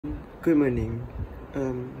Good morning.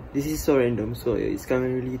 This is so random. So it's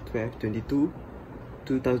currently 12:22,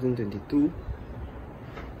 2022.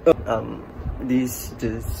 This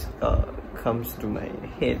just comes to my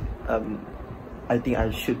head. I think I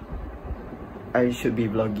should be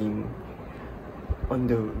vlogging on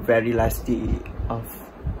the very last day of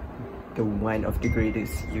one of the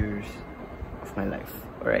greatest years of my life.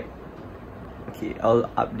 Alright. Okay, I'll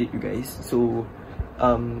update you guys. So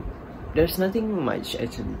there's nothing much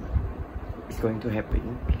actually is going to happen.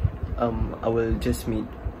 I will just meet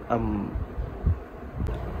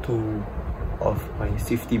two of my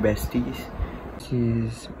Swifty besties. This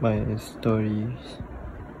is my stories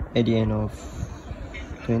at the end of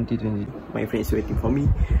 2020. My friends waiting for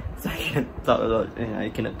me, so I can't talk a lot and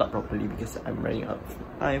I cannot talk properly because I'm running out of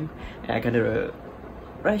time and I kinda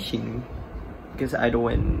rushing because I don't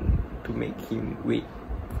want to make him wait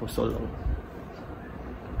for so long.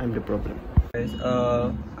 I'm the problem. Guys,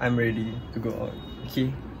 I'm ready to go out.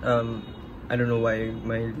 Okay, I don't know why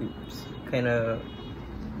my lips kinda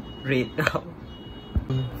red now.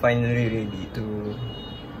 Finally ready to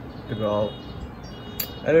go out.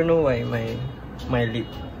 I don't know why my lip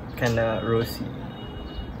kinda rosy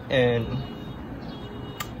and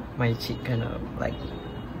my cheek kinda like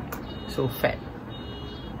so fat.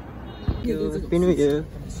 Happy New Year.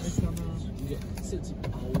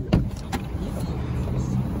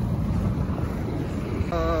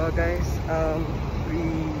 Guys, we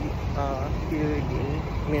are here again.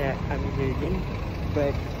 I mean, I'm here again,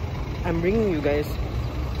 but I'm bringing you guys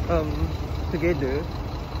together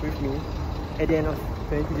with me at the end of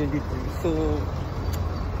 2023. So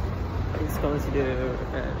it's considered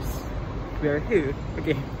as we are here.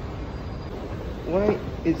 Okay. Why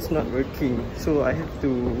it's not working? So I have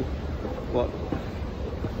to walk.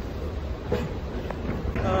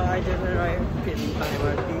 I just arrived at Bintang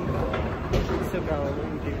MRT. It's so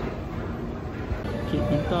crowded. Okay,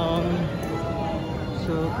 Bintang.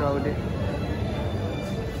 So crowded.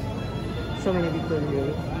 So many people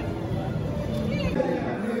here.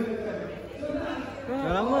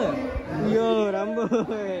 Dah lama? Yo, rambut.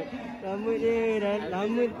 Rambut dia dah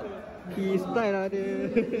lama. Style lah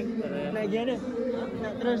dia. Nak pergi mana?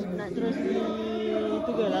 Nak terus di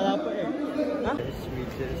itu ke Lalaport kan? Ha? We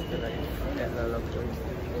just arrived at Lalaport.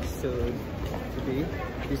 So today,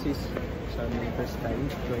 this is Charmai's first time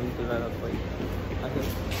going to Lalaport. I hope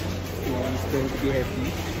he's going to be happy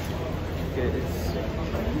because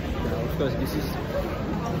of course this is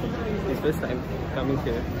his first time coming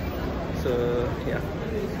here. So yeah,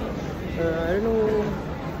 I don't know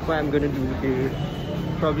what I'm gonna do here.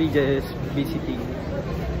 Probably just be sitting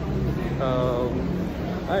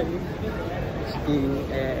sitting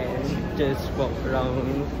and just walk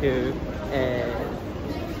around here and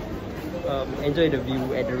enjoy the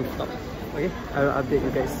view at the rooftop. Okay, I'll update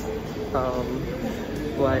you guys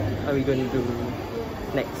what are we gonna do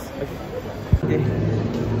next. Okay,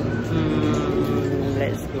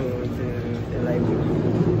 let's go to the library.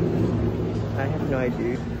 I have no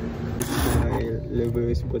idea. My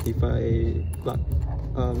lover Spotify plug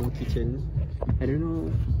kitchen. I don't know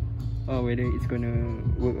whether it's gonna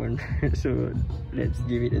work on. So let's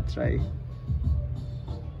give it a try.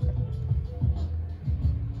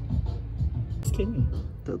 Scan?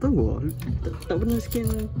 Tak tahu. Tak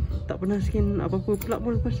pernah scan apa-apa plug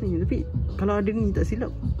pun lepas ni. Tapi kalau ada ni tak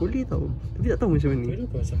silap boleh tau. Tapi tak tahu macam mana. Boleh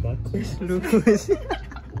kau asal baku.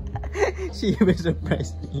 She will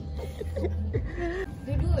surprise me.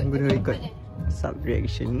 I'm gonna record sub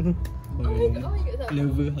reaction.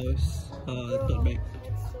 Lover House tote bag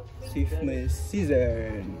Swiftmas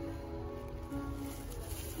season.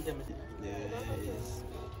 Yes.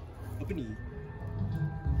 Apa ni?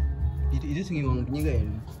 Itu Sungai Wang punya kan?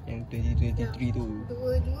 Yang 2023 tu.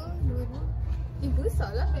 Dua.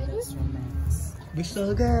 Besar lah bag dia. Besar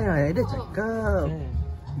kan? Ada cakap.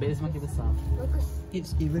 Bag semakin besar. Bagus.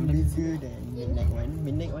 It's even bigger than Midnight one.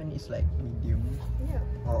 Midnight one is like medium.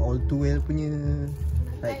 All too well punya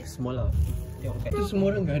like small lah. Itu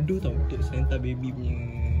semua orang gaduh tau untuk Santa Baby punya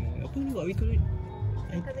apa ni, what we call it?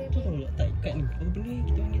 Itu tau tak ikat ni. Apa benda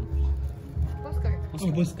kita panggil? Postcard.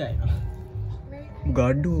 Oh, postcard.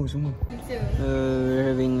 Gaduh semua.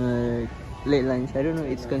 We're having a late lunch. I don't know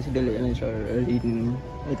it's considered late lunch or early.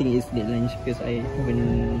 I think it's late lunch because I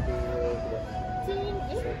haven't.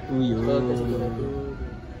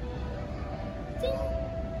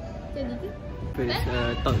 First,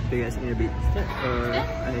 talk to you guys in a bit.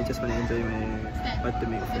 I just want to enjoy my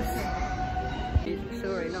buttermilk first.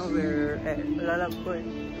 So right now we're at Lalaport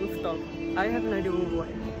rooftop. I have no idea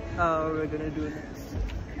what we're gonna do next,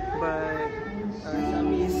 but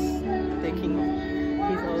Sami is taking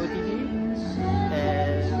his OOTD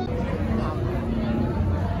and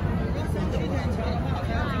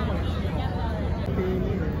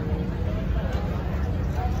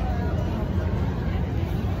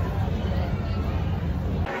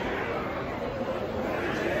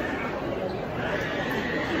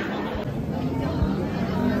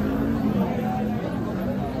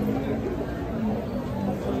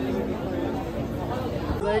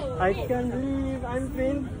I can't believe I'm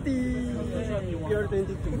 20. You're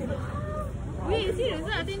 22. Wait, serious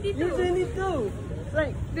lah? 22? You're 22.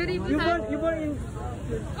 Like, you born in...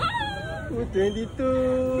 Oh, 22.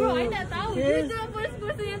 Bro, I tak tahu. Yes. You're the first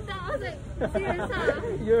person yang tahu. I was like, serious lah?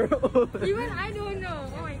 You're old. Even I don't know.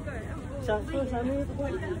 Oh my god. So Shami,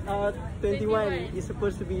 21 is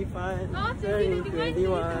supposed to be fun. Oh, 21.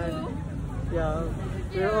 21. Yeah,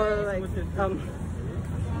 we're all like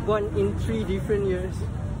born in 3 different years.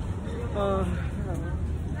 I'm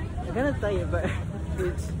kinda tired, but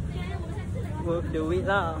it's worth the wait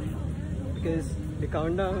lah, because the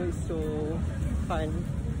countdown is so fun.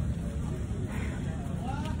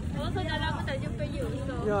 Also, dah lama tak jumpa you.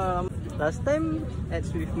 So. Yeah, last time at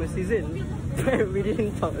Swiftmas season, we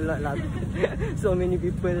didn't talk a lot lah. So many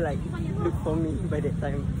people like look for me by that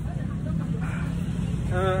time.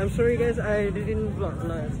 I'm sorry guys, I didn't vlog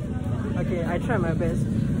a lot. Okay, I try my best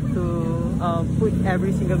to put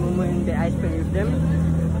every single moment that I spent with them.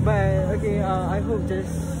 But okay, I hope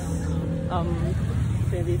just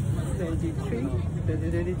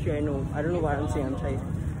 2023, I know. I don't know what I'm saying, I'm tired.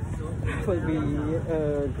 Will be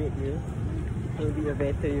a great year. Will be a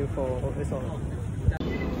better year for us all.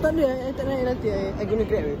 Tak ada, I tak naik nanti. I guna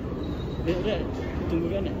Grab ke? Grab?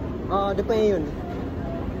 Tunggu kan? Depan Ayun.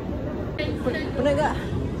 Pernah tak?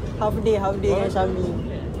 Half day dengan Syami.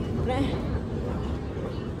 Pernah?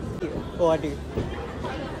 Oh, ada.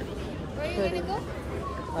 Where you gonna go?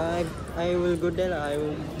 I will go there lah. I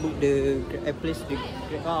will book the place.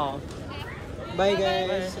 Bye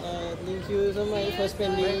guys. Thank you so much for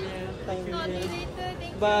spending time with me.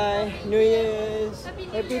 Bye. New Year's.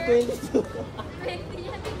 Happy 22.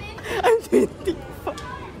 I'm 25.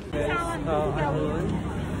 Guys, I'm alone.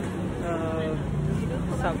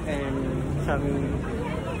 Sab and Shami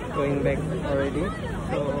going back already.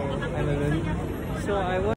 So I'm alone. So I want